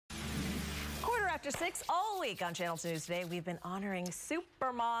After 6 all week on Channel 2 News Today, we've been honoring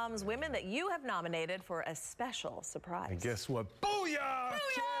Supermoms, women that you have nominated for a special surprise. And guess what? Booyah!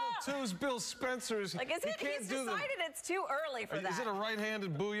 Channel 2's Bill Spencer's. Like, is it? He's decided it's too early for that. Is it a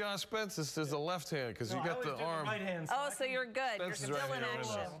right-handed booyah, Spence? This is a left hand because you got the arm. Right hand, so you're good. You're still in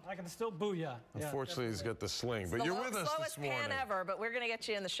action. I can still booyah. Unfortunately, he's got the sling, but you're with us this morning. Slowest pan ever, but we're going to get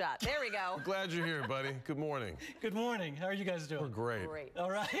you in the shot. There we go. I'm glad you're here, buddy. Good morning. Good morning. How are you guys doing? We're great. Great.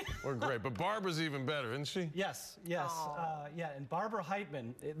 All right. We're great, but Barbara's even better, isn't she? Yes. Yeah, and Barbara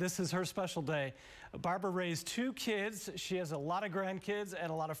Heitman, this is her special day. Barbara raised 2 kids. She has a lot of grandkids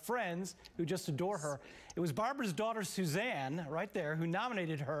and a lot of friends who just adore her. It was Barbara's daughter, Suzanne, right there, who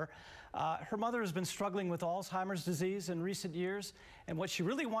nominated her. Her mother has been struggling with Alzheimer's disease in recent years, and what she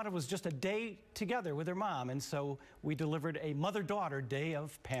really wanted was just a day together with her mom, and so we delivered a mother-daughter day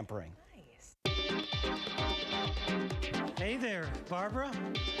of pampering. Nice. Hey there, Barbara.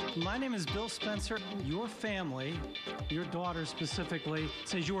 My name is Bill Spencer. Your family, your daughter specifically,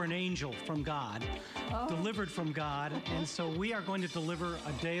 says you are an angel from God, delivered from God, and so we are going to deliver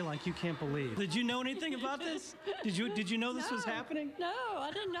a day like you can't believe. Did you know anything about this? Did you know this was happening? No,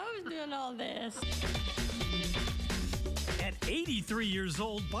 I didn't know I was doing all this. At 83 years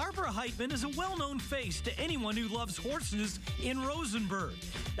old, Barbara Heitman is a well-known face to anyone who loves horses in Rosenberg.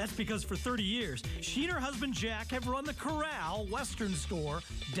 That's because for 30 years, she and her husband Jack have run the Corral Western store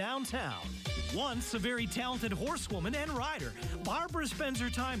downtown. Once a very talented horsewoman and rider, Barbara spends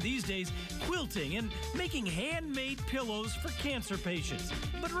her time these days quilting and making handmade pillows for cancer patients.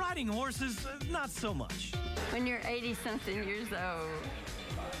 But riding horses, not so much. When you're 80-something years old,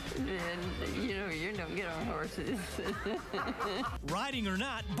 then, you don't get on horses. Riding or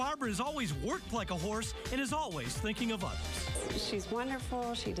not, Barbara has always worked like a horse and is always thinking of others. She's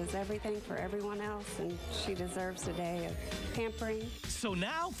wonderful. She does everything for everyone else, and she deserves a day of pampering. So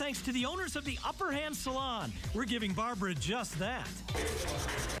now, thanks to the owners of the Upper Hand Salon, we're giving Barbara just that.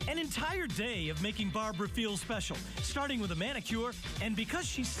 An entire day of making Barbara feel special, starting with a manicure, and because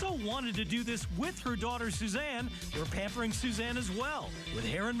she so wanted to do this with her daughter Suzanne, we're pampering Suzanne as well, with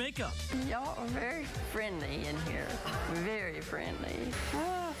hair and makeup. Y'all are very friendly in here. Very friendly.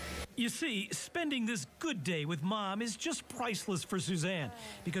 You see, spending this good day with Mom is just priceless for Suzanne,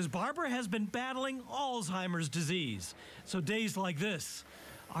 because Barbara has been battling Alzheimer's disease. So days like this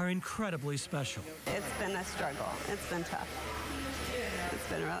are incredibly special. It's been a struggle. It's been tough. It's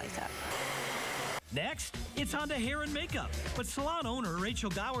been really tough. Next, it's on to hair and makeup. But salon owner Rachel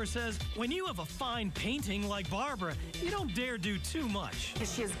Gower says when you have a fine painting like Barbara, you don't dare do too much.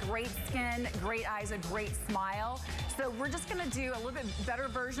 She has great skin, great eyes, a great smile. So we're just going to do a little bit better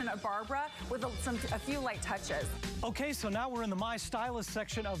version of Barbara with a few light touches. Okay, so now we're in the My Stylist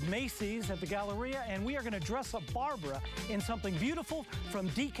section of Macy's at the Galleria, and we are going to dress up Barbara in something beautiful from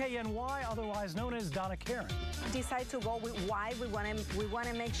DKNY, otherwise known as Donna Karan. Decide to go with white. We want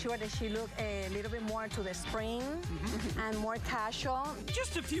to make sure that she look a little bit more to the spring and more casual.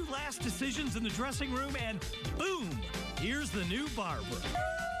 Just a few last decisions in the dressing room, and boom, here's the new Barbara.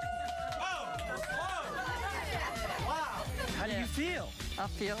 Wow. How do you feel? I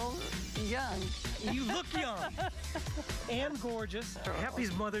feel young. You look young and gorgeous. Happy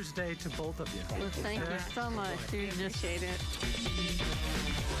Mother's Day to both of you. Well, thank you so much. You just appreciate it.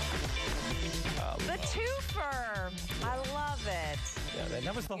 The twofer. I love it. Yeah,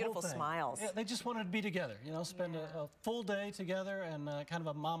 that was the Beautiful whole thing. Smiles. Yeah, they just wanted to be together, spend a full day together and kind of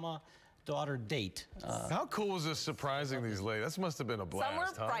a mama-daughter date. How cool was this surprising these ladies? That must have been a blast. Some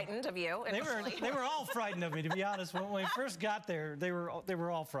were frightened of you. They were all frightened of me, to be honest. When we first got there, they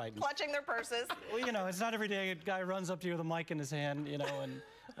were all frightened. Clutching their purses. Well, it's not every day a guy runs up to you with a mic in his hand, and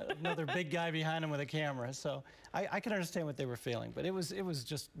another big guy behind him with a camera. So I can understand what they were feeling, but it was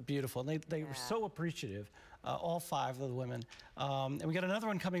just beautiful. And they were so appreciative, all 5 of the women. And we got another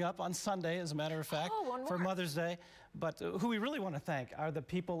one coming up on Sunday, as a matter of fact, for Mother's Day. But who we really want to thank are the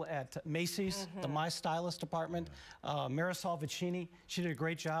people at Macy's, the My Stylist department. Marisol Vicini, she did a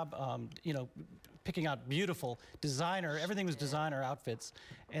great job, picking out beautiful designer. Everything was designer outfits.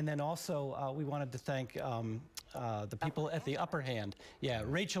 And then also we wanted to thank the people at the Upper Hand. Yeah,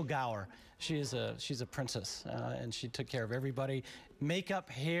 Rachel Gower. She's a princess, and she took care of everybody. Makeup,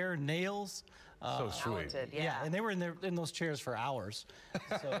 hair, nails. So sweet. Yeah, and they were in those chairs for hours.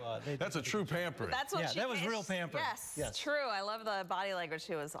 So that's a true pampering. That's what that was real pampering. Yes, true. I love the body language.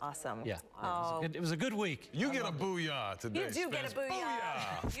 She was awesome. Yeah, it was a good week. You get a booyah today. You do get a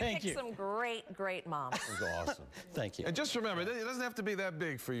booyah. You picked some great moms. That was awesome. Thank you. And just remember, it doesn't have to be that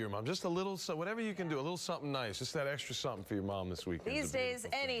big for your mom. Just a little, whatever you can do, a little something nice. Just that extra something for your mom this weekend. These days,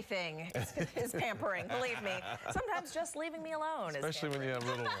 anything is pampering. Believe me. Sometimes just leaving me alone is especially when you have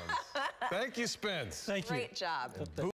little ones. Thank you, Spence. Thank you. Great job.